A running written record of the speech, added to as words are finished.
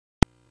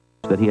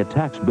that he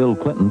attacks Bill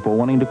Clinton for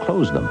wanting to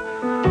close them.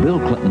 Bill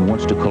Clinton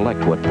wants to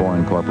collect what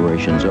foreign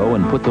corporations owe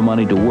and put the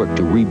money to work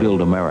to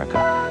rebuild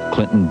America.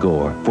 Clinton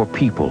Gore, for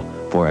people,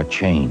 for a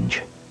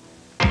change.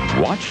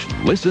 Watch,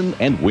 listen,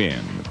 and win.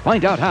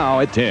 Find out how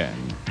at 10.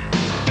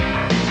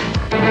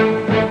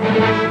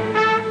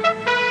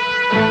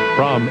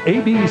 From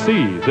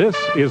ABC, this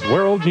is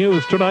World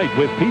News Tonight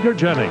with Peter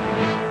Jennings.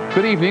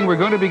 Good evening. We're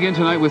going to begin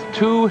tonight with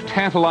two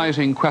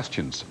tantalizing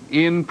questions.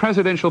 In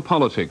presidential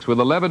politics,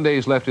 with 11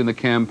 days left in the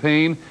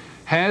campaign,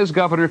 has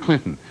Governor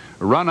Clinton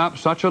run up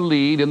such a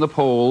lead in the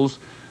polls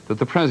that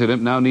the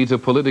president now needs a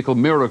political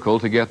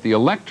miracle to get the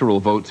electoral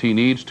votes he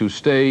needs to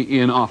stay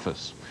in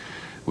office?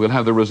 We'll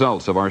have the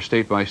results of our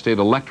state-by-state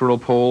electoral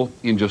poll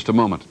in just a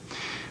moment.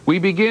 We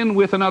begin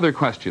with another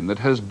question that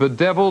has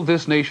bedeviled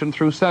this nation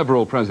through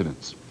several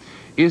presidents.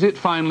 Is it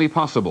finally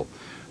possible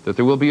that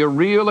there will be a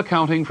real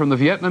accounting from the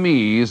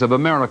Vietnamese of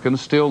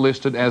Americans still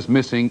listed as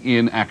missing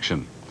in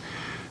action?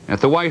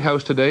 At the White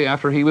House today,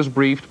 after he was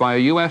briefed by a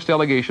U.S.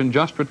 delegation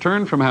just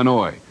returned from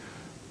Hanoi,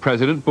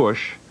 President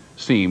Bush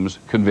seems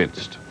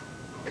convinced.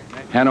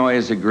 Hanoi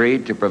has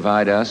agreed to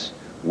provide us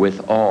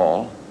with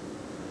all,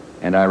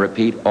 and I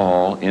repeat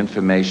all,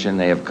 information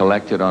they have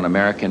collected on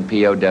American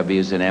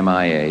POWs and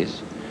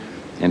MIAs.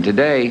 And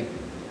today,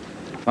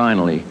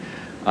 finally,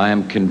 I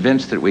am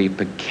convinced that we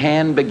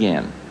can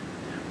begin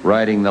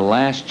writing the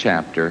last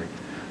chapter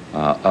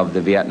of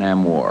the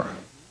Vietnam War.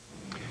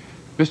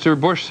 Mr.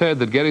 Bush said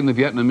that getting the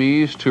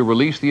Vietnamese to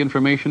release the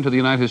information to the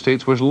United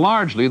States was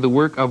largely the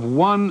work of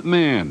one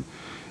man.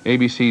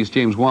 ABC's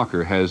James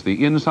Walker has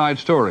the inside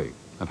story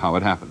of how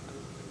it happened.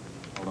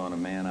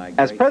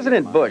 As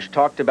President Bush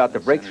talked about the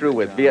breakthrough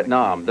with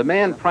Vietnam, the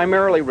man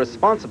primarily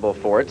responsible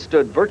for it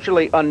stood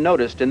virtually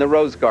unnoticed in the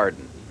Rose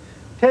Garden.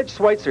 Ted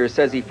Schweitzer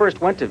says he first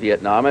went to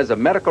Vietnam as a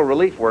medical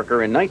relief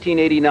worker in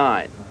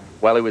 1989.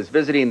 While he was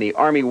visiting the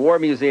Army War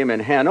Museum in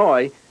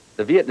Hanoi,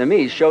 the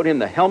Vietnamese showed him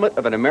the helmet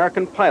of an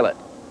American pilot.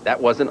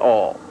 That wasn't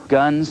all.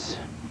 Guns,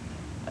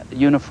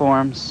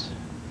 uniforms,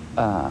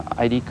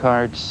 ID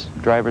cards,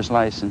 driver's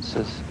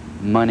licenses,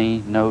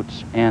 money,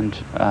 notes, and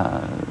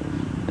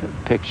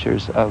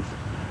pictures of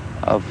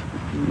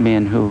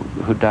men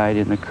who died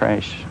in the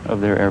crash of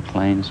their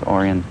airplanes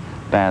or in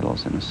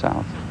battles in the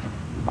South.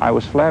 I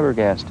was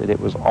flabbergasted. It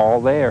was all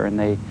there, and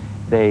they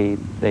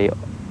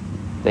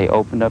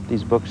opened up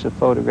these books of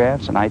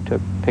photographs, and I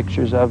took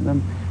pictures of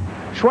them.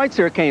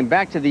 Schweitzer came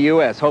back to the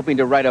U.S. hoping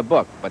to write a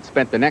book, but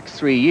spent the next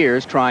 3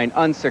 years trying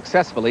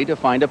unsuccessfully to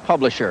find a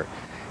publisher.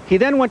 He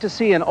then went to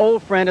see an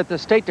old friend at the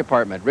State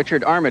Department,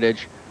 Richard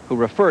Armitage, who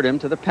referred him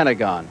to the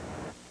Pentagon.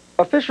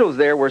 Officials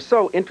there were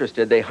so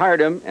interested they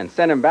hired him and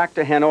sent him back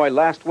to Hanoi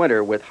last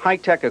winter with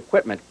high-tech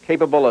equipment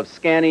capable of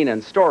scanning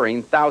and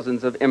storing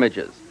thousands of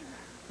images.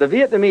 The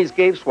Vietnamese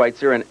gave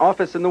Schweitzer an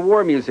office in the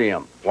War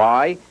Museum.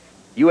 Why?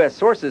 U.S.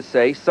 sources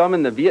say some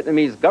in the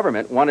Vietnamese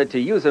government wanted to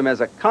use him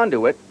as a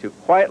conduit to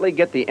quietly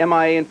get the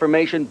MIA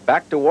information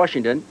back to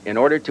Washington in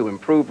order to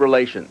improve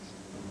relations.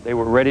 They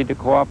were ready to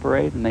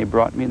cooperate, and they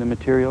brought me the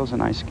materials,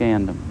 and I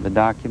scanned them, the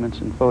documents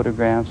and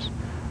photographs.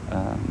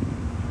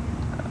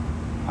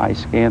 I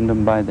scanned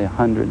them by the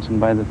hundreds and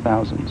by the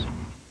thousands.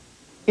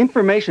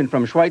 Information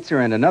from Schweitzer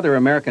and another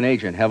American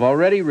agent have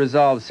already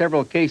resolved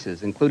several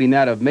cases, including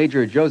that of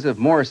Major Joseph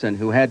Morrison,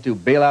 who had to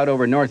bail out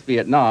over North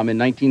Vietnam in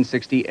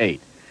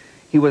 1968.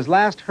 He was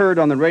last heard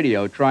on the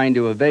radio trying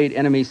to evade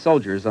enemy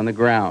soldiers on the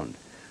ground.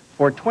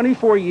 For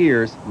 24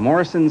 years,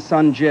 Morrison's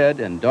son Jed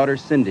and daughter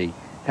Cindy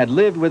had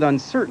lived with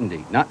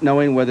uncertainty, not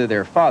knowing whether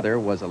their father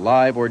was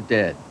alive or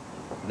dead.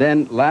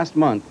 Then, last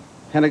month,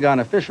 Pentagon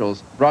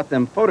officials brought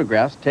them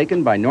photographs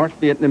taken by North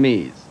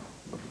Vietnamese.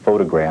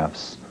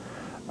 Photographs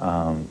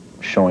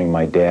showing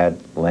my dad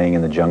laying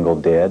in the jungle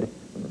dead.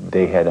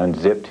 They had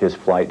unzipped his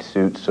flight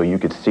suit so you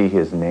could see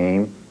his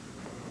name,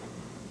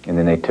 and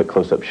then they took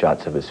close-up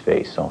shots of his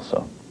face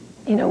also.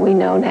 You know, we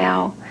know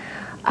now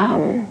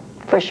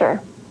for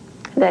sure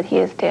that he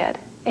is dead,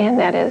 and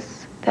that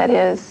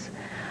is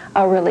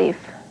a relief.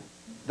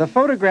 The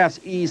photographs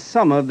ease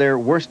some of their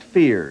worst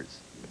fears.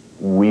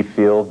 We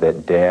feel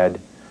that Dad,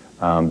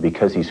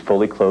 because he's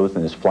fully clothed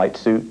in his flight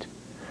suit,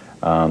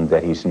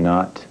 that he's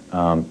not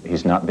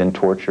been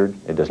tortured.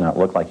 It does not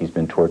look like he's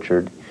been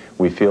tortured.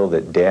 We feel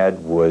that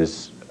Dad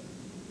was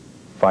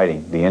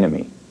fighting the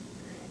enemy,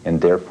 and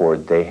therefore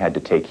they had to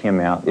take him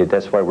out.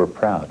 That's why we're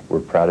proud. We're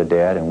proud of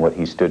Dad and what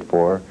he stood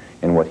for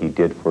and what he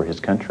did for his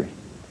country.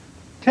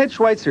 Ted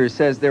Schweitzer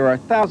says there are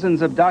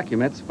thousands of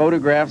documents,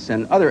 photographs,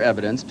 and other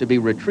evidence to be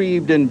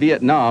retrieved in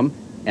Vietnam,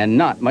 and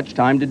not much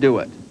time to do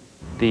it.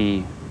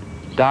 The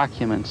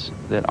documents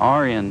that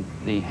are in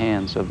the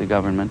hands of the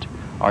government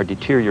are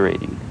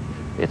deteriorating.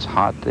 It's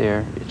hot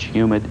there, it's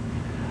humid,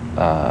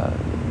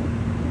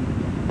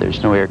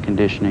 there's no air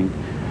conditioning.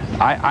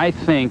 I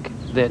think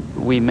that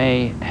we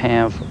may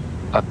have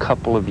a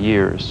couple of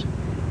years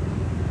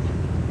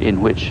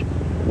in which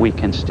we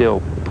can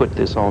still put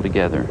this all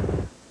together.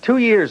 2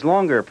 years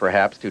longer,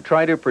 perhaps, to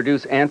try to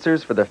produce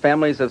answers for the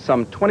families of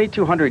some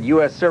 2,200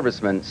 U.S.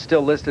 servicemen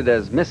still listed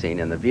as missing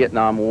in the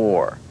Vietnam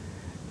War.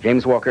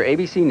 James Walker,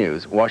 ABC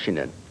News,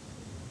 Washington.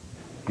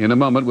 In a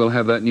moment, we'll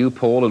have that new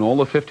poll in all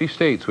the 50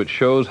 states, which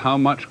shows how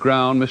much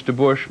ground Mr.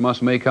 Bush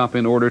must make up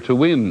in order to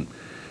win.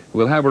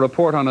 We'll have a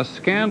report on a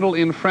scandal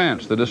in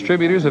France. The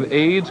distributors of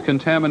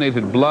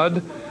AIDS-contaminated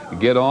blood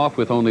get off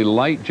with only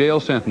light jail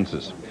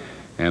sentences.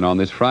 And on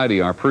this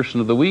Friday, our person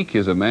of the week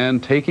is a man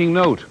taking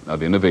note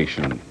of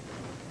innovation.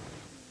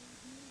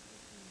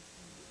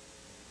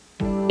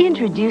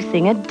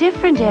 Introducing a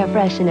different air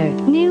freshener,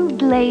 new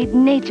Glade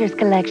Nature's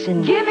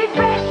Collection. Give me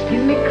fresh,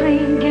 give me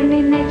clean, give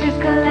me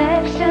Nature's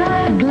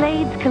Collection.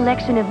 Glade's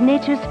collection of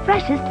nature's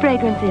freshest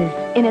fragrances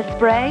in a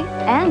spray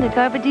and a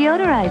carpet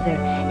deodorizer.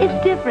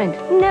 It's different,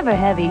 never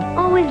heavy,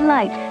 always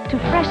light to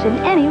freshen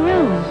any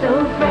room.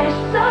 So fresh,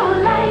 so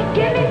light,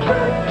 give me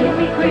fruit, give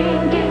me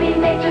green, give me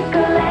Nature's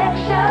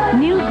Collection.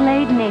 New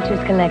Glade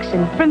Nature's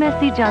Collection from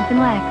S.C. Johnson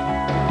Wax.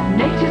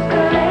 Nature's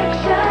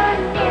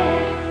Collection, yeah.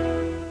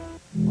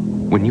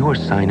 When your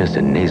sinus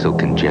and nasal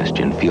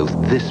congestion feels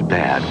this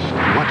bad,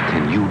 what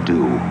can you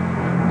do?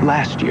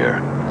 Last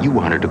year, you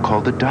wanted to call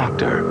the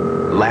doctor.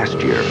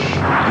 Last year,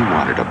 you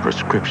wanted a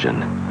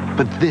prescription.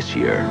 But this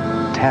year,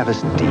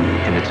 Tavist-D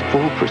in its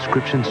full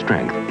prescription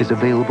strength is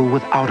available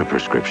without a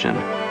prescription.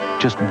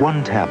 Just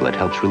one tablet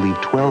helps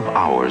relieve 12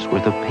 hours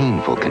worth of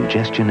painful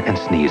congestion and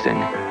sneezing.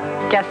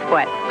 Guess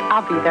what?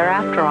 I'll be there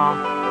after all.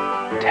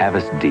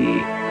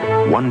 Tavist-D.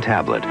 One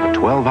tablet,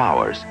 12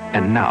 hours,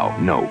 and now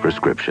no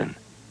prescription.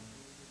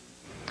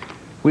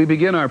 We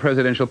begin our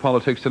presidential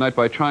politics tonight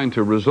by trying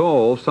to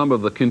resolve some of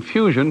the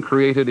confusion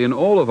created in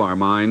all of our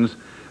minds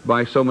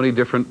by so many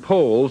different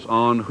polls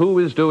on who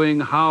is doing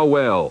how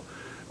well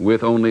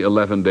with only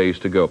 11 days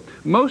to go.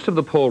 Most of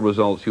the poll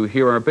results you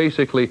hear are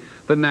basically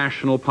the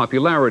national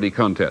popularity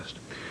contest.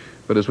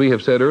 But as we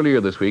have said earlier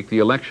this week, the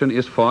election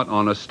is fought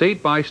on a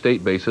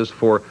state-by-state basis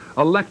for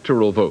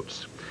electoral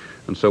votes.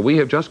 And so we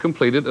have just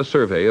completed a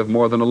survey of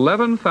more than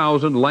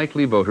 11,000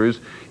 likely voters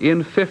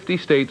in 50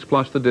 states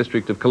plus the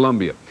District of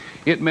Columbia.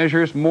 It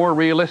measures more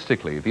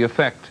realistically the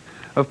effect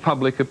of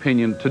public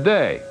opinion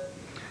today.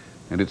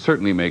 And it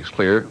certainly makes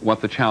clear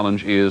what the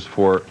challenge is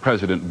for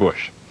President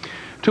Bush.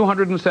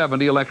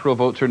 270 electoral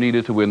votes are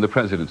needed to win the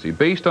presidency.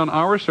 Based on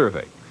our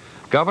survey,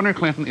 Governor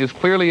Clinton is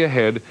clearly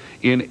ahead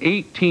in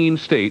 18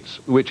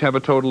 states, which have a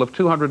total of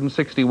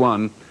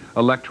 261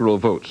 electoral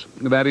votes.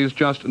 That is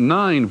just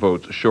 9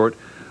 votes short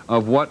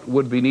of what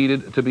would be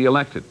needed to be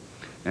elected.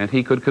 And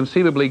he could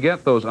conceivably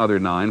get those other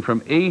 9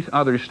 from 8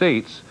 other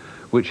states,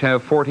 which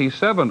have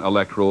 47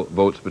 electoral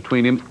votes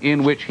between him,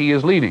 in which he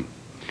is leading.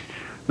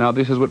 Now,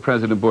 this is what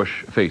President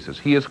Bush faces.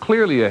 He is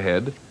clearly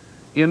ahead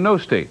in no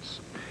states,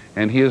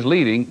 and he is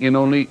leading in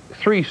only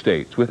 3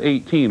 states with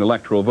 18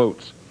 electoral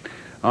votes.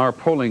 Our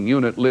polling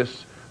unit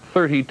lists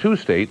 32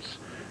 states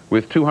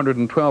with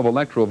 212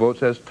 electoral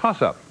votes as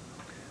toss-up.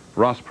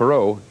 Ross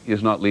Perot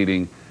is not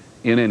leading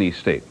in any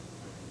state.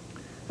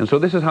 And so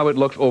this is how it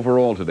looks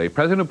overall today.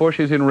 President Bush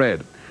is in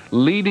red,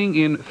 leading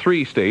in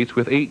 3 states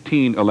with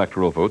 18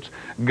 electoral votes.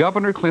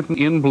 Governor Clinton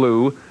in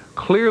blue,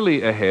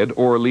 clearly ahead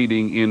or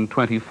leading in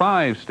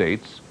 25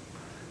 states,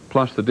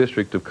 plus the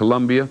District of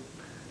Columbia,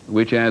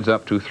 which adds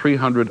up to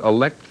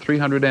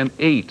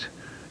 308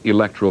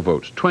 electoral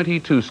votes.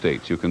 22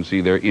 states, you can see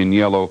there in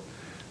yellow,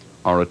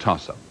 are a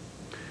toss-up.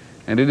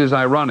 And it is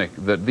ironic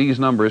that these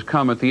numbers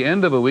come at the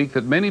end of a week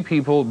that many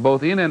people,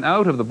 both in and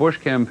out of the Bush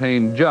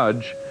campaign,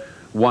 judge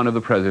one of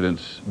the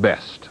president's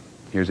best.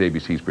 Here's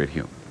ABC's Britt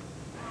Hume.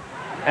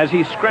 As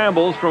he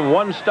scrambles from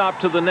one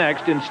stop to the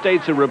next in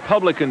states a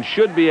Republican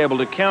should be able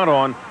to count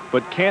on,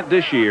 but can't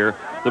this year,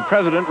 the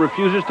president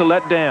refuses to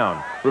let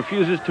down,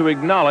 refuses to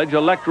acknowledge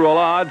electoral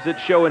odds that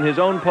show in his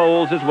own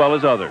polls as well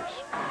as others.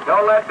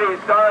 Don't let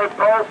these sorry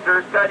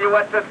pollsters tell you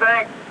what to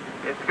think.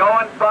 It's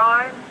going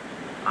fine.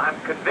 I'm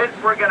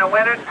convinced we're going to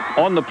win it.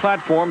 On the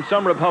platform,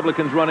 some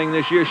Republicans running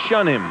this year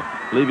shun him,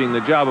 leaving the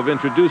job of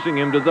introducing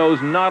him to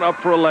those not up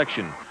for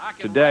election.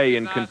 Today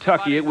in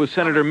Kentucky, it was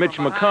Senator Mitch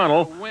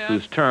McConnell,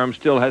 whose term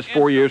still has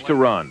 4 years to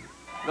run.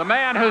 The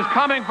man who's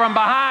coming from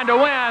behind to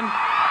win,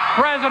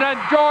 President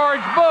George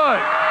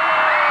Bush.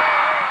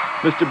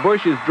 Mr.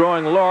 Bush is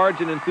drawing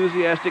large and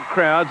enthusiastic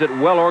crowds at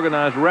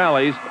well-organized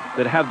rallies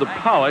that have the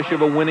polish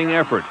of a winning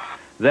effort.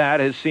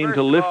 That has seemed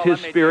to lift his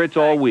spirits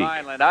all week.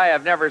 I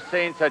have never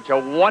seen such a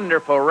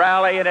wonderful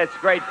rally, and it's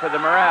great for the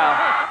morale.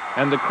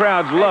 And the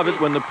crowds love it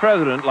when the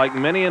president, like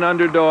many an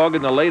underdog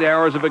in the late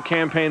hours of a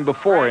campaign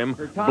before him,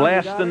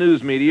 blasts the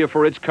news media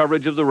for its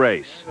coverage of the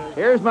race.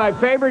 Here's my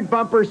favorite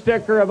bumper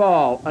sticker of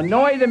all.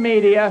 Annoy the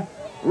media,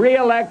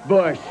 re-elect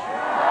Bush.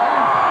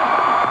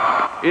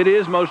 It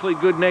is mostly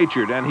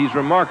good-natured, and he's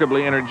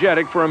remarkably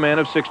energetic for a man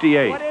of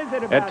 68.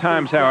 At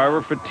times,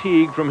 however,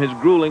 fatigue from his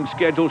grueling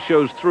schedule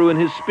shows through in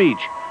his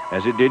speech,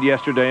 as it did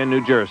yesterday in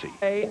New Jersey.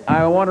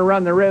 I want to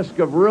run the risk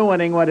of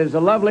ruining what is a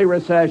lovely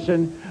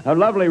reception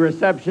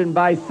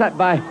by...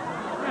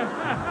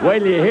 Wait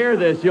till you hear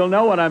this, you'll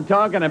know what I'm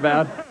talking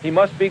about. He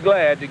must be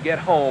glad to get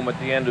home at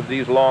the end of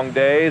these long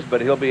days,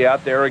 but he'll be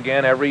out there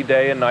again every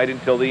day and night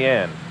until the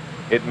end.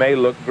 It may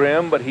look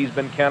grim, but he's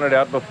been counted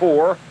out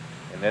before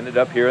and ended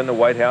up here in the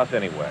White House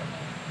anyway.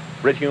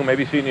 Britt Hume,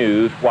 ABC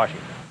News,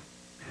 Washington.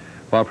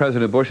 While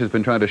President Bush has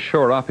been trying to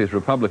shore up his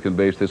Republican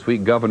base this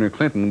week, Governor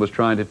Clinton was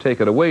trying to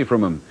take it away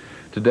from him.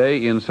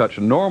 Today in such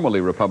normally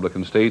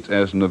Republican states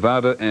as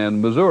Nevada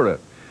and Missouri.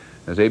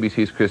 As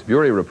ABC's Chris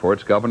Bury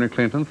reports, Governor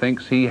Clinton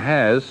thinks he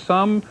has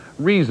some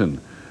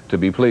reason to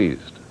be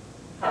pleased.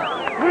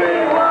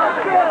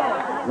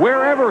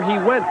 Wherever he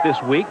went this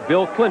week,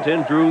 Bill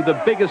Clinton drew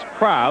the biggest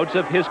crowds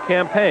of his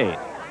campaign.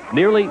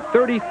 Nearly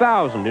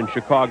 30,000 in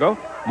Chicago,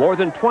 more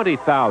than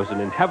 20,000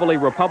 in heavily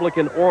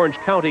Republican Orange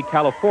County,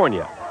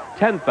 California,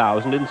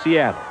 10,000 in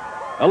Seattle.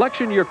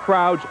 Election year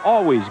crowds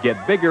always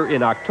get bigger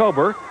in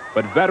October,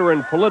 but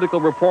veteran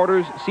political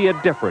reporters see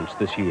a difference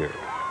this year.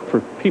 For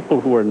people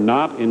who are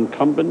not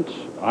incumbents,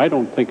 I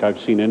don't think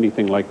I've seen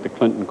anything like the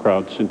Clinton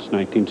crowd since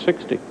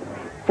 1960.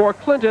 For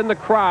Clinton, the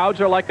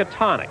crowds are like a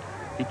tonic.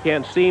 He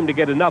can't seem to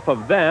get enough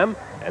of them,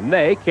 and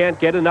they can't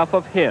get enough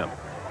of him.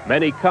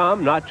 Many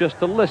come not just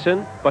to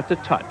listen, but to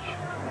touch.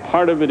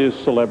 Part of it is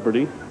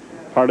celebrity,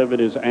 part of it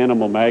is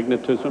animal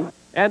magnetism.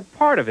 And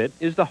part of it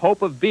is the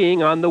hope of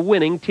being on the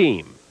winning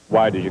team.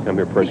 Why did you come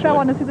here personally? I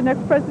want to see the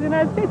next president of the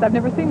United States. I've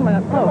never seen one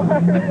up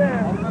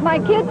close. My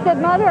kid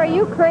said, Mother, are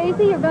you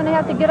crazy? You're going to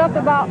have to get up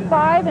about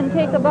 5 and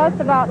take a bus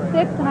about 6.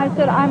 And I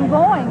said, I'm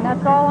going.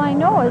 That's all I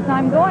know is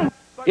I'm going.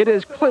 It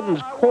is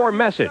Clinton's core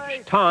message,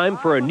 time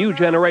for a new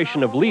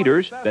generation of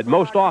leaders, that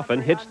most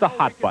often hits the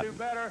hot button.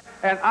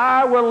 And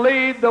I will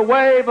lead the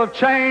wave of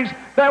change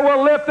that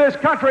will lift this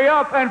country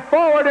up and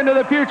forward into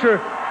the future.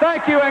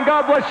 Thank you, and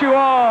God bless you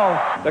all.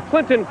 The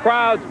Clinton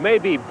crowds may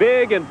be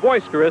big and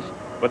boisterous,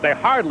 but they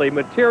hardly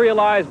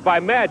materialize by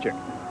magic.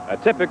 A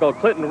typical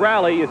Clinton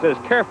rally is as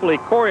carefully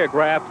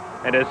choreographed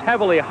and as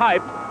heavily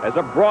hyped as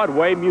a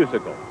Broadway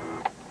musical.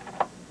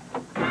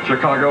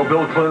 Chicago,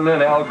 Bill Clinton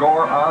and Al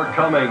Gore are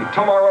coming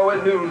tomorrow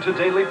at noon to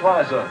Daley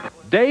Plaza.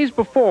 Days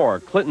before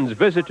Clinton's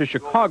visit to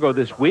Chicago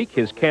this week,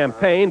 his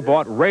campaign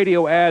bought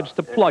radio ads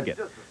to plug it.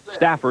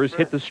 Staffers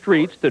hit the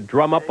streets to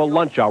drum up a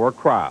lunch hour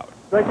crowd.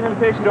 Like an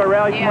invitation to our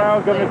rally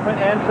tomorrow. Governor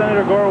Clinton and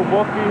Senator Gore will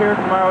both be here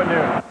tomorrow at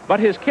noon. But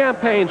his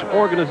campaign's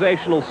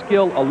organizational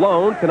skill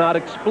alone cannot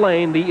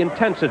explain the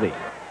intensity.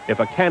 If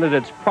a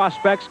candidate's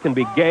prospects can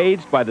be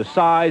gauged by the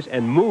size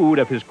and mood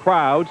of his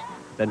crowds,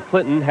 then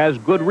Clinton has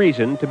good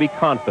reason to be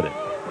confident.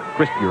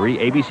 Chris Bury,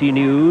 ABC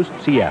News,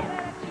 Seattle.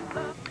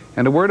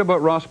 And a word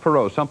about Ross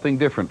Perot, something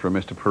different for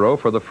Mr. Perot.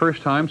 For the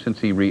first time since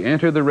he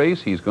re-entered the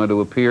race, he's going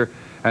to appear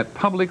at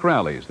public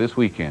rallies this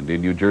weekend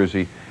in New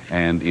Jersey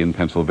and in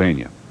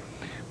Pennsylvania.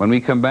 When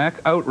we come back,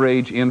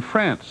 outrage in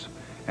France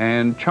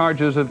and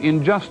charges of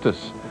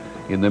injustice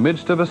in the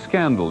midst of a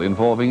scandal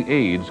involving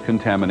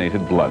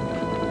AIDS-contaminated blood.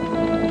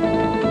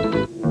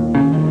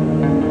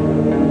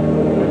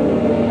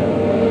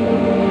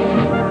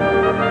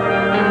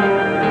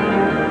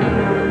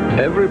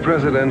 Every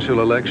presidential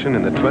election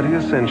in the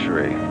 20th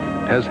century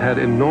has had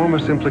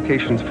enormous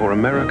implications for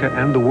America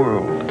and the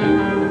world.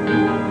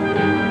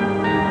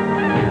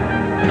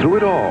 Through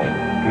it all,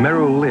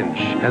 Merrill Lynch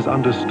has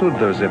understood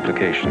those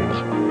implications,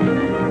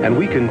 and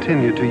we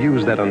continue to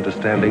use that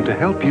understanding to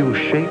help you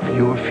shape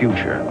your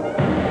future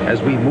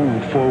as we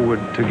move forward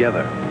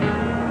together.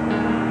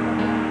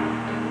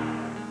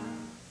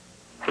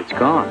 It's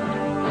gone,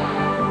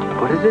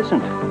 but it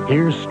isn't.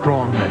 Here's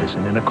strong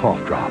medicine in a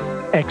cough drop.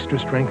 Extra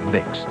strength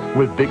Vicks.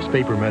 With Vicks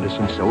Vapor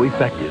Medicine so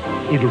effective,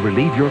 it'll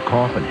relieve your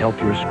cough and help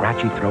your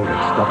scratchy throat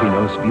and stuffy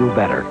nose feel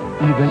better,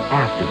 even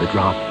after the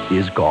drop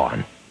is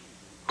gone.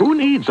 Who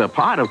needs a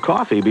pot of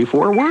coffee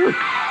before work?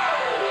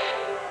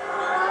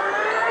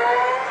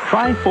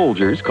 Try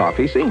Folgers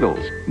Coffee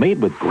Singles, made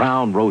with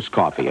ground roast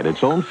coffee and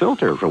its own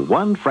filter for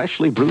one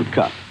freshly brewed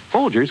cup.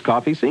 Folgers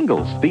Coffee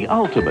Singles, the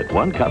ultimate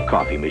one-cup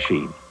coffee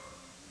machine.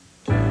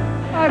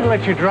 I'd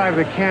let you drive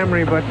the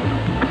Camry, but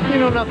you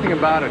know nothing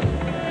about it.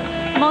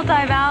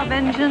 Multi-valve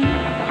engine,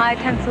 high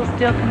tensile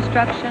steel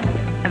construction,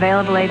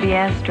 available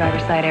ABS,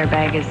 driver's side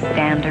airbag is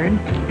standard.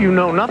 You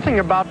know nothing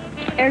about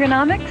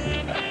Ergonomics,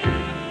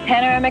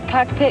 panoramic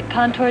cockpit,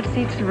 contoured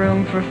seats,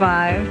 room for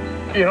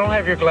 5. You don't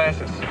have your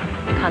glasses.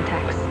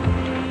 Contacts.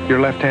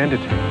 You're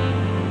left-handed.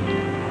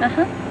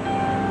 Uh-huh.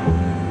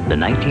 The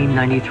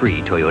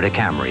 1993 Toyota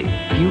Camry.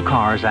 Few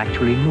cars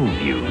actually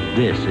move you.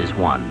 This is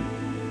one.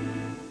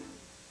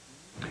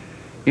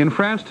 In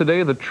France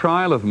today, the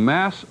trial of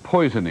mass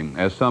poisoning,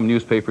 as some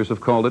newspapers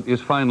have called it,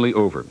 is finally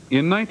over.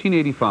 In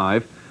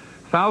 1985,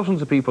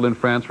 thousands of people in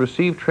France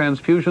received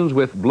transfusions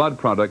with blood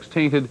products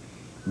tainted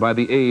by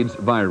the AIDS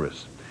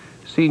virus.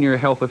 Senior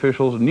health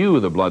officials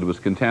knew the blood was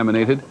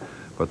contaminated,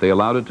 but they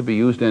allowed it to be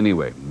used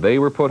anyway. They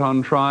were put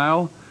on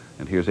trial,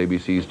 and here's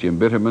ABC's Jim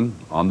Bitterman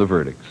on the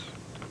verdicts.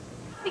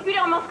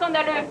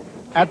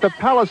 At the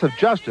Palace of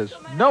Justice,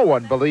 no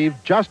one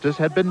believed justice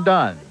had been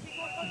done.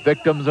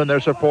 Victims and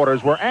their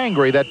supporters were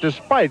angry that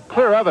despite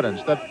clear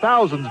evidence that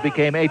thousands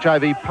became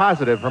HIV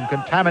positive from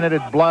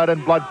contaminated blood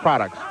and blood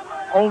products,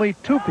 only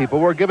 2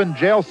 people were given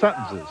jail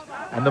sentences,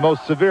 and the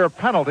most severe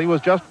penalty was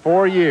just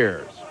 4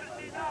 years.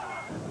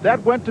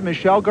 That went to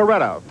Michel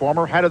Garetta,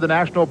 former head of the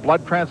National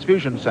Blood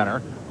Transfusion Center,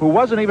 who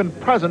wasn't even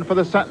present for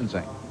the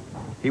sentencing.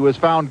 He was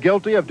found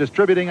guilty of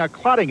distributing a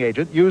clotting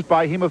agent used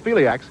by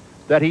hemophiliacs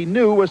that he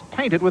knew was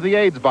tainted with the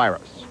AIDS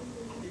virus.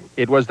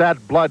 It was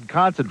that blood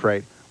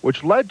concentrate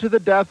which led to the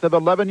death of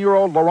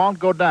 11-year-old Laurent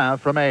Godin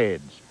from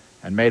AIDS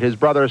and made his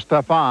brother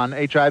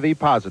Stéphane HIV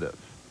positive.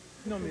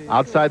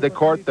 Outside the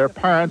court, their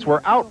parents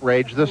were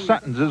outraged the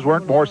sentences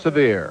weren't more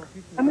severe.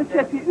 Said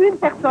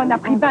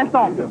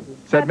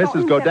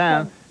Mrs.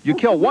 Godin, you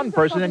kill one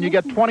person and you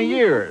get 20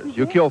 years.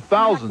 You kill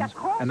thousands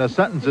and the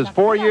sentence is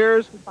 4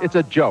 years? It's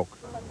a joke.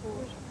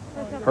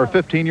 Her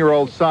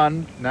 15-year-old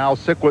son, now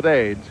sick with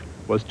AIDS,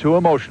 was too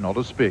emotional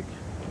to speak.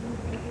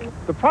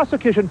 The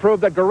prosecution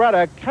proved that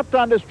Glade kept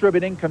on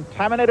distributing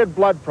contaminated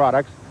blood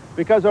products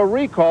because a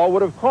recall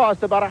would have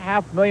cost about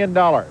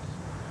 $500,000.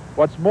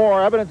 What's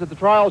more, evidence at the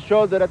trial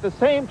showed that at the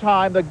same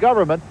time, the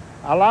government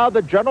allowed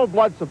the general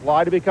blood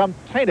supply to become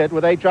tainted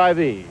with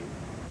HIV.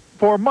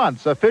 For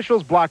months,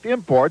 officials blocked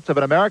imports of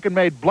an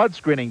American-made blood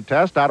screening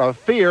test out of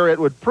fear it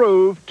would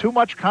prove too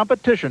much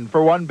competition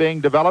for one being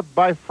developed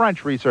by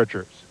French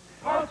researchers.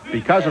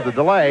 Because of the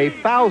delay,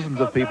 thousands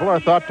of people are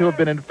thought to have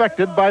been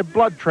infected by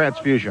blood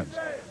transfusions.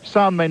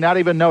 Some may not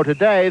even know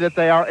today that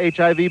they are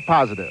HIV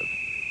positive.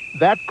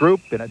 That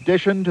group, in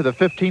addition to the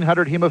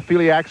 1,500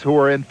 hemophiliacs who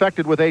were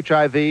infected with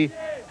HIV,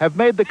 have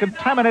made the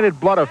contaminated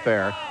blood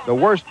affair the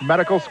worst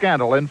medical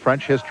scandal in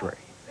French history.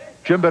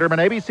 Jim Bitterman,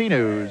 ABC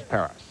News,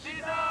 Paris.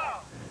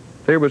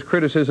 There was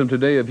criticism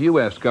today of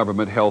U.S.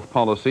 government health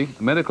policy.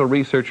 Medical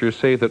researchers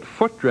say that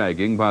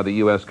foot-dragging by the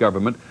U.S.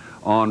 government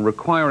on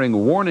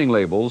requiring warning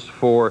labels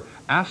for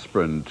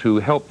aspirin to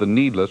help the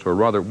needless, or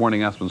rather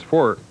warning aspirins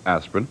for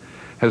aspirin,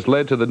 has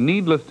led to the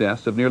needless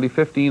deaths of nearly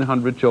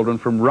 1,500 children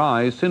from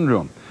Reye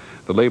syndrome.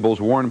 The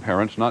labels warn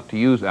parents not to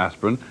use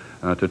aspirin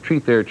to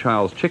treat their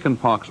child's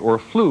chickenpox or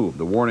flu.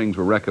 The warnings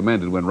were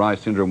recommended when Reye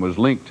syndrome was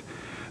linked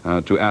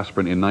to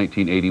aspirin in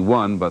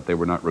 1981, but they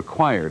were not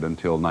required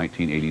until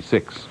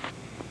 1986.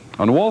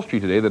 On Wall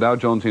Street today, the Dow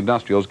Jones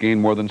Industrials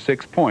gained more than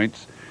 6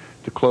 points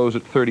to close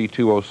at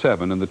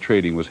 3207, and the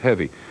trading was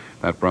heavy.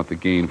 That brought the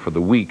gain for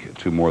the week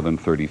to more than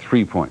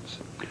 33 points.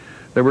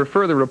 There were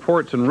further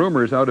reports and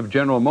rumors out of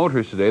General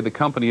Motors today. The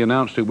company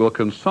announced it will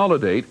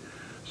consolidate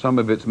some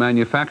of its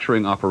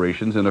manufacturing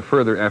operations in a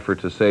further effort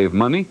to save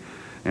money.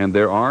 And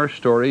there are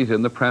stories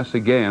in the press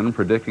again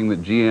predicting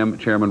that GM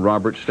Chairman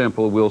Robert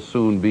Stempel will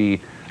soon be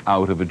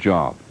out of a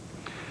job.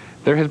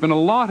 There has been a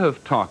lot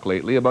of talk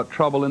lately about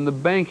trouble in the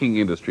banking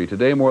industry.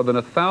 Today, more than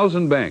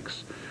 1,000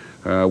 banks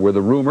were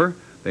the rumor.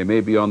 They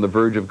may be on the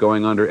verge of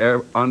going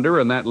under,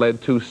 and that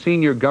led to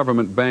senior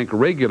government bank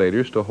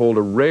regulators to hold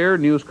a rare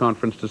news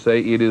conference to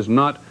say it is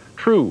not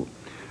true.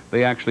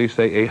 They actually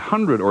say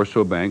 100 or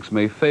so banks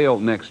may fail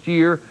next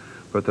year,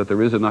 but that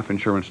there is enough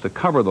insurance to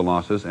cover the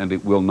losses and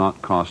it will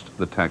not cost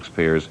the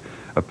taxpayers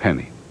a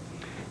penny.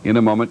 In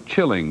a moment,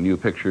 chilling new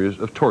pictures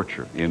of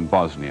torture in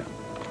Bosnia.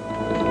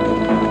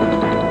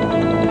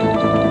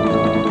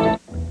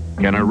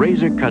 Can a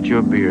razor cut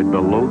your beard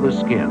below the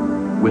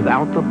skin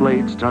without the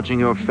blades touching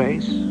your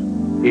face?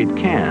 It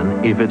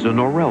can if it's a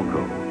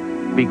Norelco,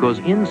 because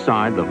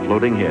inside the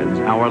floating heads,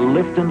 our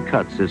lift and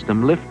cut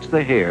system lifts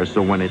the hair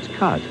so when it's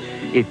cut,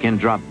 it can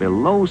drop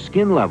below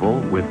skin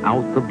level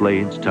without the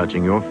blades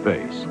touching your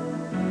face.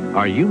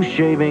 Are you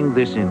shaving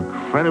this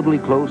incredibly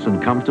close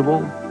and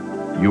comfortable?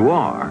 You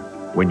are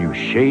when you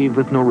shave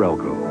with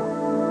Norelco.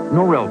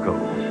 Norelco,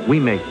 we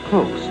make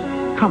close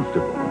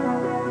comfortable.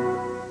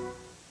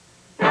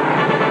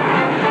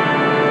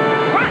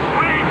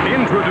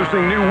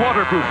 Introducing new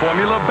waterproof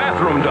formula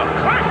bathroom duck.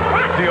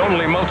 The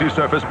only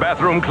multi-surface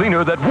bathroom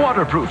cleaner that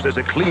waterproofs as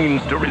it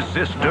cleans to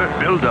resist dirt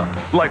buildup.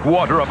 Like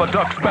water up a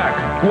duck's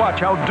back. Watch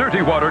how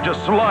dirty water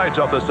just slides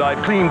off the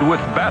side, cleaned with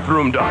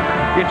bathroom duck.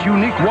 Its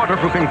unique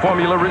waterproofing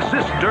formula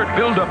resists dirt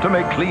buildup to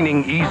make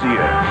cleaning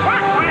easier.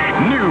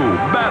 New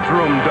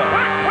bathroom duck.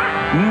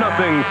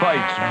 Nothing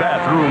fights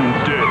bathroom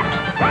dirt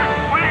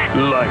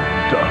like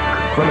duck.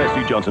 From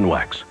S.C. Johnson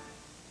Wax.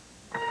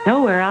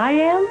 Know where I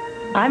am?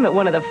 I'm at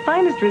one of the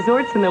finest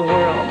resorts in the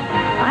world.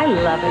 I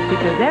love it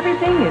because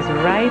everything is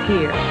right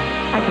here.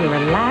 I can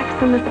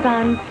relax in the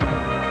sun,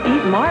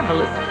 eat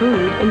marvelous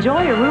food,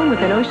 enjoy a room with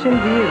an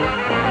ocean view.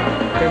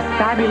 There's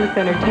fabulous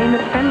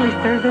entertainment, friendly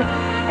service,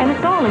 and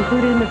it's all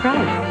included in the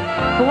price.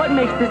 But what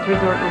makes this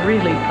resort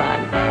really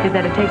fun is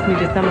that it takes me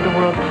to some of the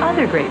world's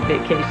other great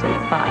vacation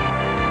spots.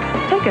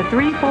 Take a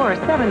 3, 4, or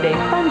 7-day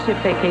fun ship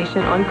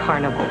vacation on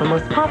Carnival, the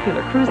most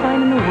popular cruise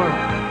line in the world.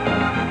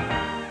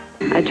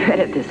 I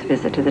dreaded this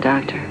visit to the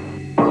doctor.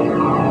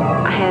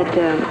 I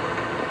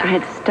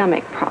had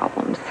stomach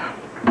problems.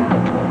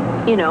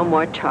 You know,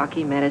 more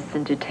chalky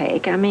medicine to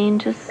take. I mean,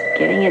 just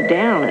getting it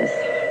down is...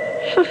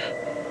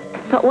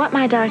 But what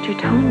my doctor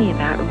told me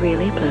about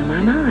really blew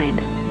my mind.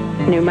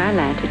 New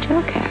Mylanta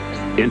gel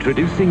caps.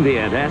 Introducing the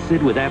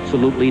antacid with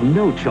absolutely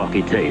no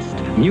chalky taste.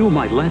 New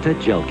Mylanta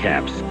gel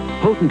caps.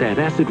 Potent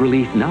antacid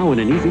relief now in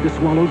an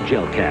easy-to-swallow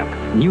gel cap.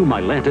 New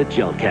Mylanta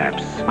gel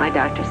caps. My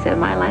doctor said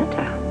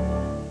Mylanta.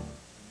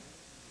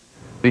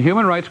 The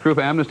human rights group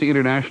Amnesty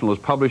International has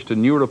published a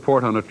new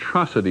report on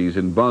atrocities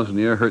in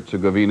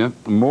Bosnia-Herzegovina.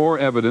 More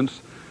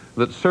evidence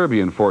that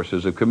Serbian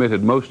forces have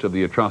committed most of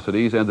the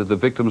atrocities and that the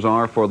victims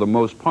are, for the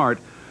most part,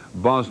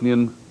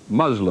 Bosnian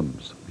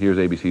Muslims. Here's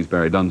ABC's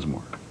Barry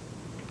Dunsmore.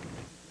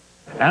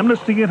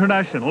 Amnesty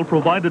International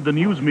provided the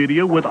news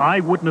media with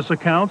eyewitness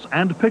accounts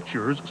and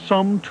pictures,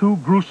 some too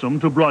gruesome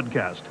to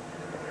broadcast.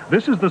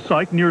 This is the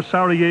site near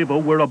Sarajevo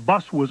where a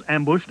bus was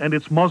ambushed and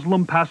its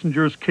Muslim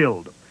passengers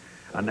killed.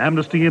 An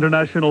Amnesty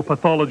International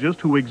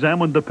pathologist who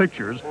examined the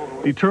pictures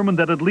determined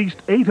that at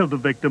least 8 of the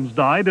victims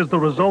died as the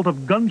result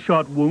of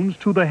gunshot wounds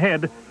to the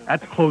head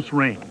at close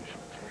range.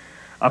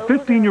 A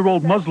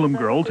 15-year-old Muslim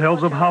girl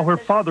tells of how her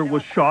father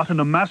was shot in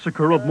a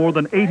massacre of more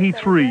than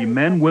 83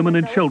 men, women,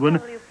 and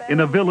children in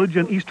a village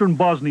in eastern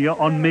Bosnia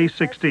on May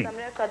 16th.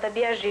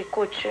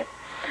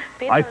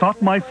 I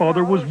thought my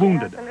father was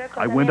wounded.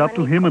 I went up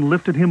to him and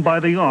lifted him by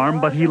the arm,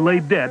 but he lay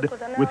dead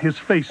with his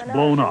face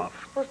blown off.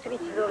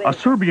 A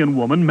Serbian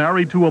woman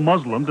married to a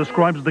Muslim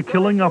describes the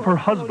killing of her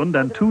husband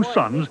and 2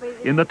 sons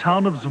in the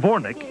town of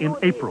Zvornik in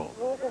April.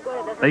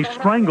 They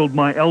strangled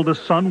my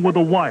eldest son with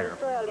a wire.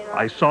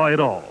 I saw it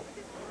all.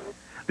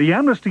 The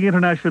Amnesty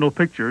International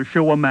pictures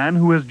show a man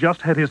who has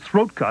just had his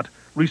throat cut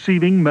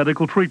receiving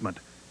medical treatment.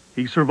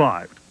 He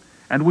survived.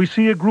 And we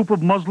see a group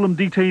of Muslim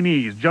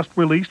detainees just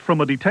released from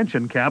a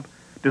detention camp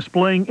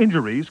displaying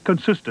injuries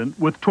consistent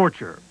with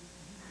torture.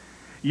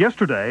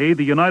 Yesterday,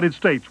 the United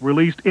States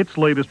released its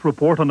latest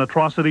report on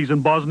atrocities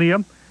in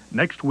Bosnia.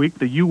 Next week,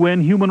 the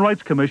UN Human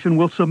Rights Commission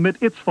will submit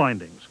its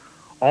findings.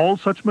 All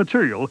such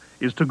material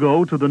is to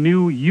go to the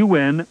new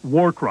UN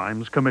War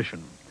Crimes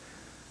Commission.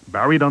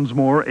 Barry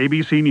Dunsmore,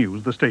 ABC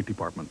News, the State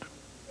Department.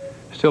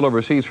 Still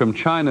overseas from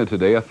China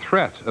today, a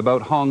threat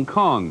about Hong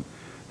Kong.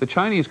 The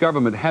Chinese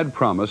government had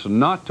promised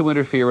not to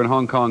interfere in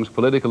Hong Kong's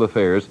political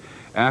affairs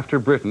after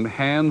Britain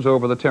hands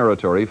over the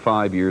territory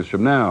 5 years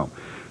from now.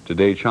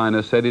 Today,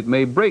 China said it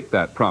may break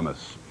that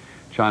promise.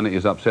 China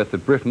is upset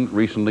that Britain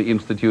recently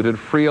instituted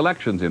free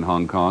elections in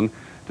Hong Kong,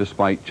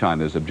 despite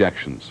China's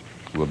objections.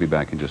 We'll be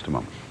back in just a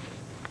moment.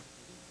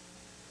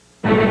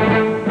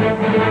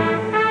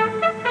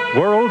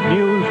 World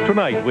News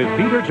Tonight with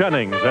Peter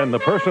Jennings and the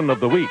Person of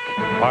the Week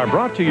are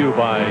brought to you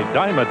by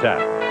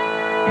Dimetapp.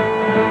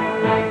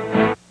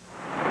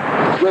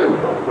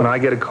 When I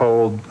get a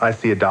cold, I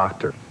see a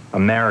doctor.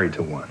 I'm married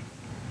to one.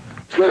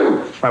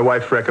 My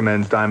wife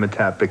recommends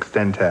Dimetapp Vicks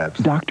tabs.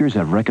 Doctors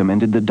have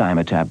recommended the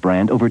Dimetapp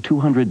brand over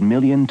 200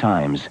 million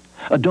times.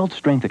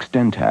 Adult-strength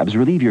Extend tabs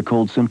relieve your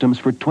cold symptoms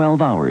for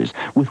 12 hours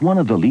with one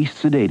of the least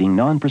sedating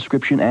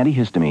non-prescription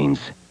antihistamines.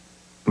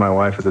 My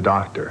wife is a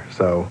doctor,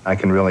 so I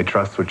can really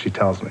trust what she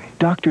tells me.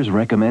 Doctors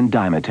recommend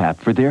Dimetapp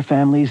for their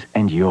families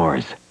and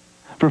yours.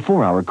 For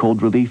 4-hour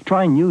cold relief,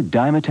 try new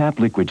Dimetapp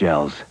liquid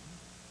gels.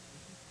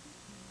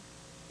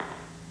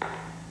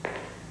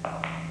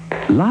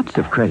 Lots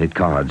of credit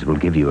cards will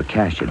give you a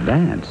cash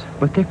advance,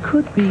 but there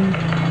could be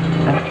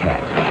a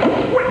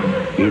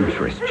catch.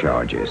 Interest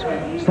charges.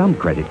 Some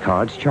credit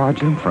cards charge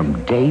them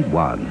from day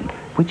one,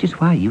 which is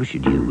why you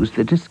should use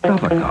the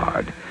Discover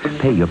card.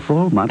 Pay your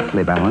full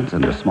monthly balance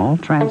and a small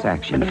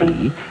transaction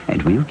fee,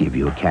 and we'll give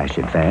you a cash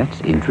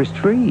advance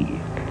interest-free.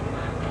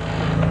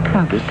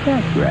 How does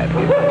that grab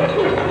you?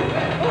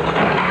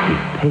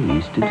 It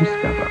pays to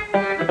Discover.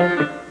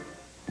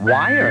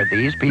 Why are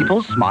these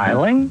people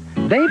smiling?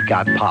 They've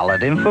got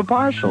Polident for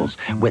partials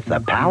with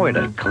the power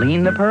to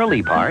clean the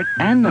pearly part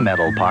and the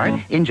metal part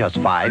in just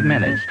 5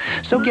 minutes.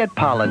 So get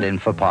Polident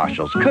for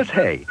partials, because,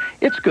 hey,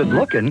 it's good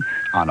looking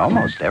on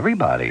almost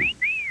everybody.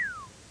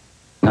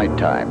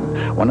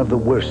 Nighttime, one of the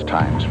worst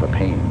times for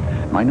pain.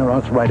 Minor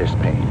arthritis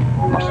pain,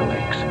 muscle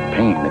aches,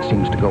 pain that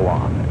seems to go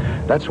on.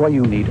 That's why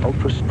you need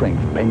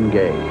ultra-strength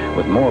Bengay.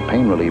 With more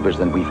pain relievers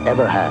than we've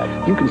ever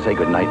had, you can say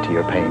goodnight to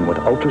your pain with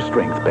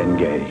ultra-strength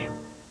Bengay.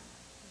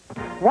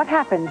 What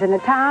happens in a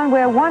town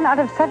where 1 out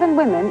of 7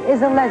 women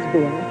is a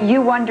lesbian?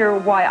 You wonder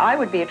why I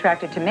would be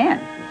attracted to men.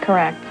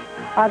 Correct.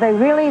 Are they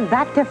really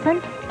that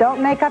different?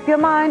 Don't make up your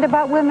mind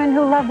about women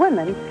who love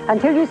women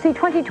until you see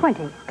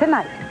 2020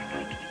 tonight.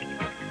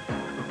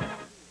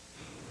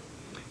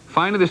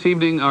 Finally this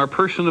evening, our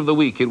Person of the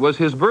Week. It was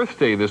his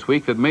birthday this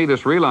week that made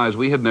us realize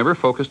we had never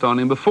focused on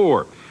him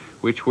before,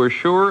 which we're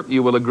sure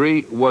you will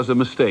agree was a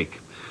mistake.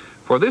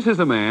 For this is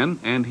a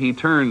man, and he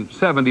turned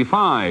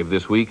 75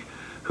 this week,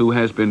 who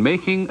has been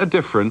making a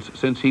difference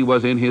since he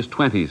was in his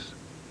 20s.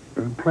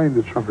 Playing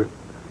the trumpet,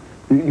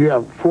 you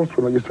have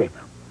forceful, you say,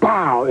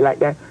 bow, like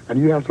that, and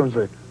you have someone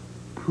say,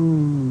 poo,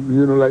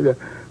 you know, like that.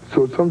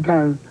 So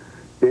sometimes,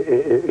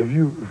 if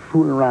you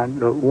fooling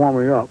around,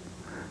 warming up,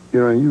 you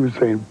know, and you were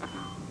saying,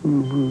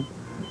 poo, poo,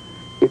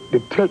 it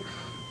detects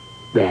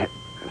that.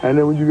 And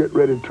then when you get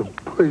ready to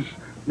push,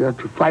 you have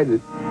to fight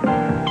it.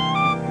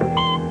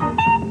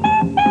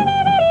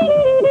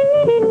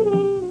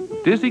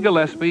 Dizzy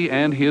Gillespie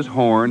and his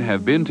horn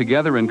have been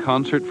together in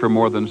concert for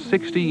more than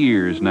 60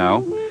 years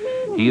now.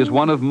 He is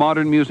one of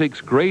modern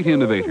music's great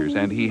innovators,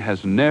 and he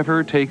has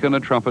never taken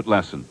a trumpet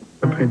lesson.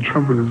 I think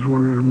trumpet is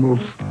one of the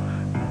most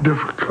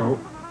difficult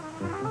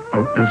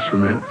of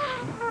instruments.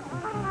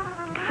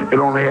 It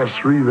only has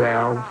 3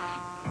 valves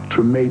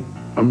to make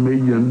 1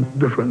 million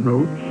different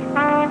notes.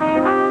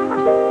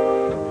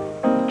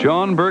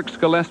 John Burks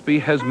Gillespie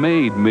has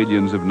made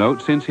millions of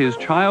notes since his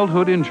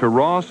childhood in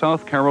Cheraw,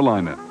 South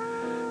Carolina.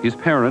 His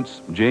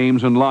parents,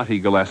 James and Lottie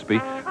Gillespie,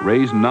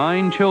 raised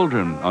 9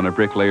 children on a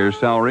bricklayer's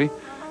salary.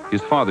 His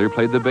father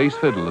played the bass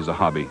fiddle as a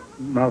hobby.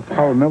 My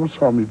father never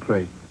saw me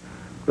play,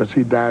 because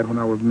he died when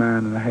I was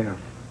 9 1/2.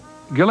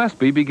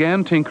 Gillespie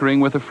began tinkering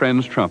with a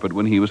friend's trumpet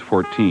when he was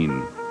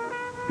 14.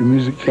 The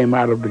music came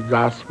out of the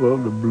gospel,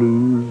 the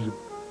blues.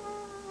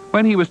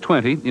 When he was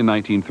 20, in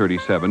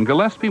 1937,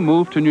 Gillespie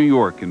moved to New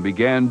York and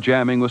began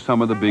jamming with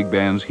some of the big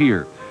bands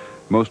here,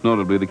 most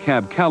notably the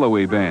Cab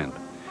Calloway Band.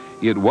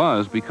 It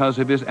was because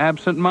of his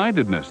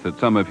absent-mindedness that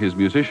some of his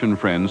musician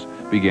friends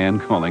began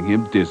calling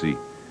him Dizzy.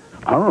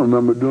 I don't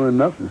remember doing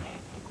nothing,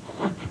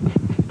 to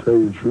tell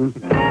you the truth.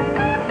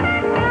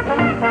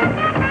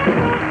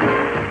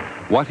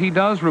 What he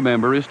does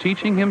remember is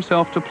teaching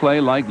himself to play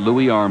like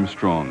Louis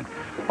Armstrong.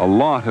 A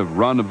lot of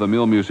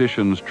run-of-the-mill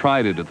musicians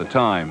tried it at the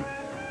time,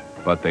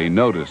 but they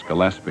noticed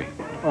Gillespie.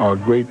 A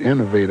great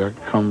innovator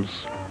comes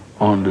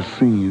on the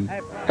scene,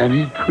 and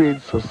he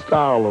creates a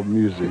style of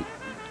music.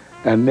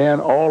 And then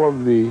all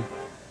of the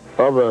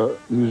other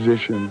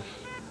musicians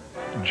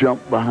jump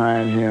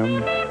behind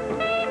him.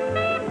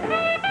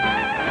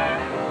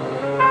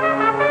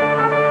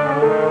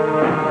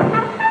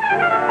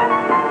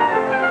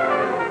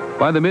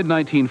 By the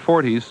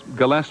mid-1940s,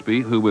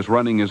 Gillespie, who was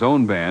running his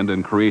own band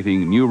and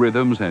creating new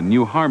rhythms and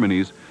new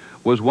harmonies,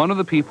 was one of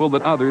the people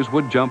that others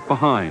would jump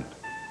behind.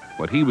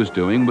 What he was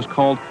doing was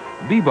called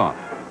bebop.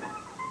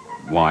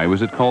 Why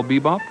was it called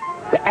bebop?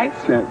 The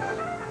accents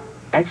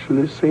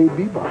actually say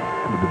bebop.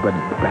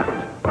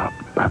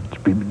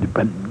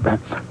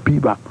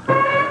 Bebop.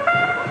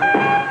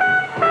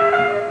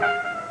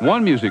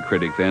 One music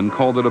critic then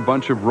called it a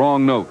bunch of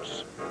wrong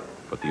notes,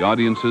 but the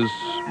audiences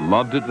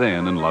loved it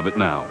then and love it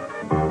now.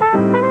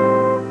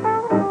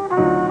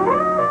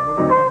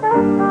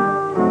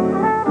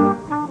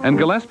 And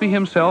Gillespie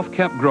himself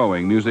kept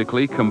growing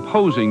musically,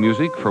 composing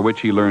music for which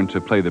he learned to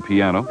play the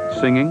piano,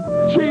 singing.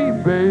 Gee,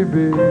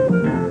 baby,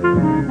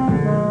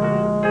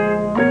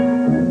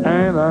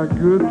 ain't I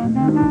good to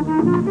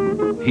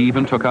you? He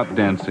even took up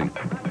dancing.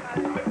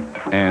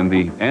 And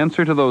the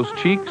answer to those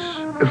cheeks?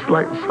 It's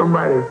like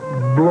somebody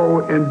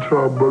blow into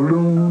a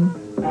balloon.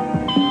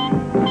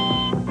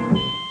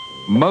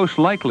 Most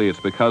likely it's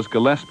because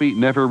Gillespie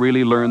never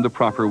really learned the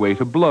proper way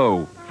to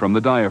blow from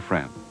the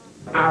diaphragm.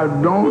 I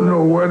don't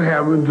know what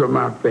happened to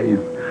my face.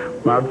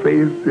 My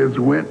face just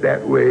went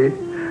that way,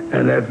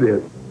 and that's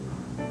it.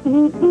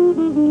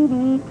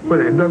 But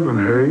it doesn't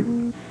hurt.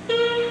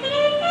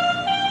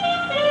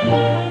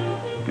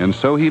 And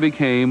so he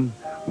became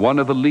one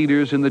of the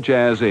leaders in the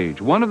jazz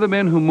age, one of the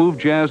men who moved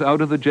jazz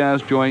out of the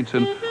jazz joints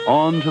and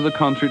onto the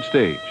concert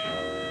stage.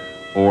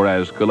 Or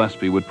as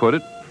Gillespie would put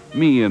it,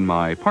 me and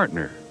my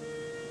partner.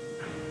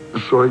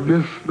 So it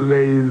just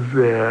lays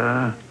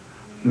there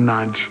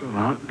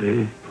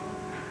nonchalantly.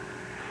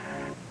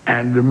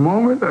 And the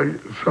moment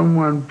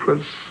someone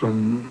puts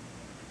some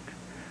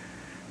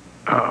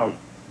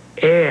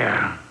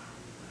air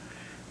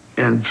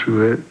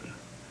into it,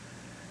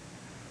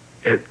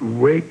 it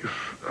wakes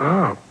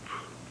up.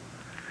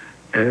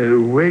 And it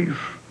wakes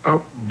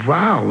up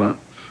violence.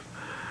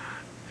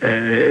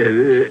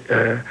 And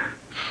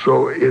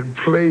so it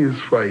plays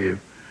for you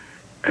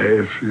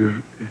if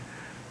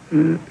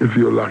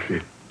you're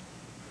lucky.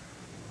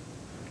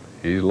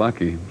 He's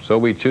lucky. So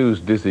we choose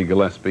Dizzy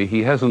Gillespie.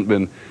 He hasn't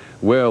been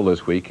well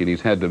this week, and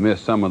he's had to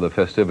miss some of the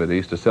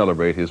festivities to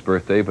celebrate his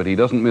birthday, but he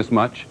doesn't miss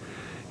much.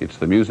 It's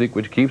the music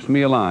which keeps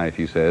me alive,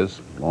 he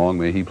says. Long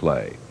may he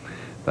play.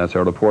 That's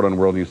our report on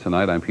World News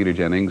Tonight. I'm Peter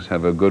Jennings.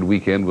 Have a good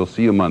weekend. We'll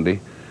see you Monday,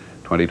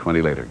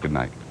 2020 later. Good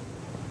night.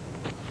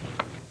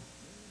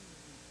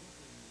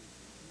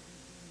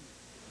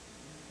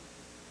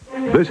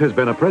 This has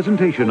been a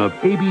presentation of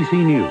ABC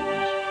News.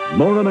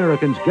 More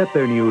Americans get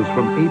their news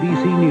from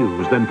ABC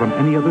News than from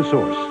any other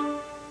source.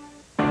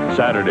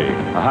 Saturday,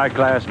 a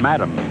high-class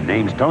madam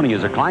names Tony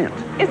as a client.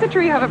 Is it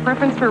true you have a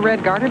preference for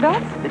red garter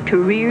belts? The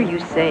career you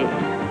say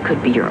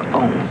could be your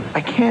own. I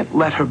can't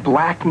let her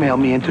blackmail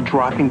me into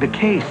dropping the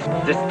case.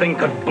 This thing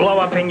could blow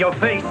up in your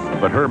face.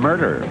 But her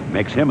murder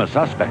makes him a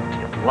suspect.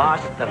 You've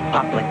lost the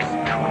public's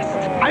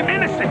trust. I'm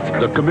innocent.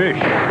 The commish,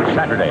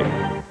 Saturday.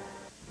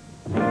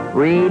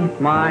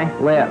 Read my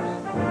lips.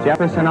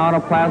 Jefferson Auto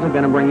Plaza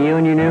going to bring you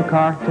and your new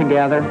car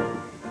together.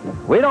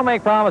 We don't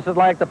make promises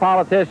like the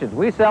politicians.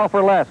 We sell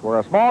for less. We're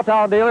a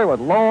small-town dealer with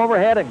low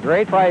overhead and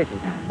great prices.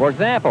 For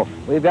example,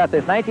 we've got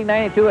this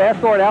 1992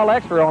 Escort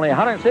LX for only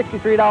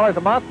 $163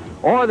 a month,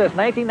 or this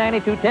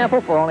 1992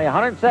 Temple for only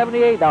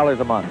 $178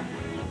 a month.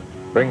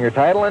 Bring your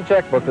title and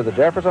checkbook to the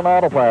Jefferson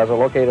Auto Plaza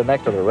located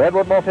next to the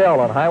Redwood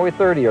Motel on Highway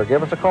 30, or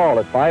give us a call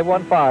at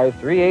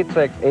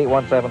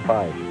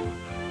 515-386-8175.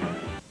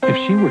 If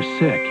she were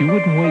sick, you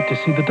wouldn't wait to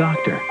see the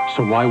doctor.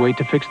 So why wait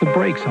to fix the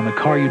brakes on the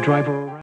car you drive her around?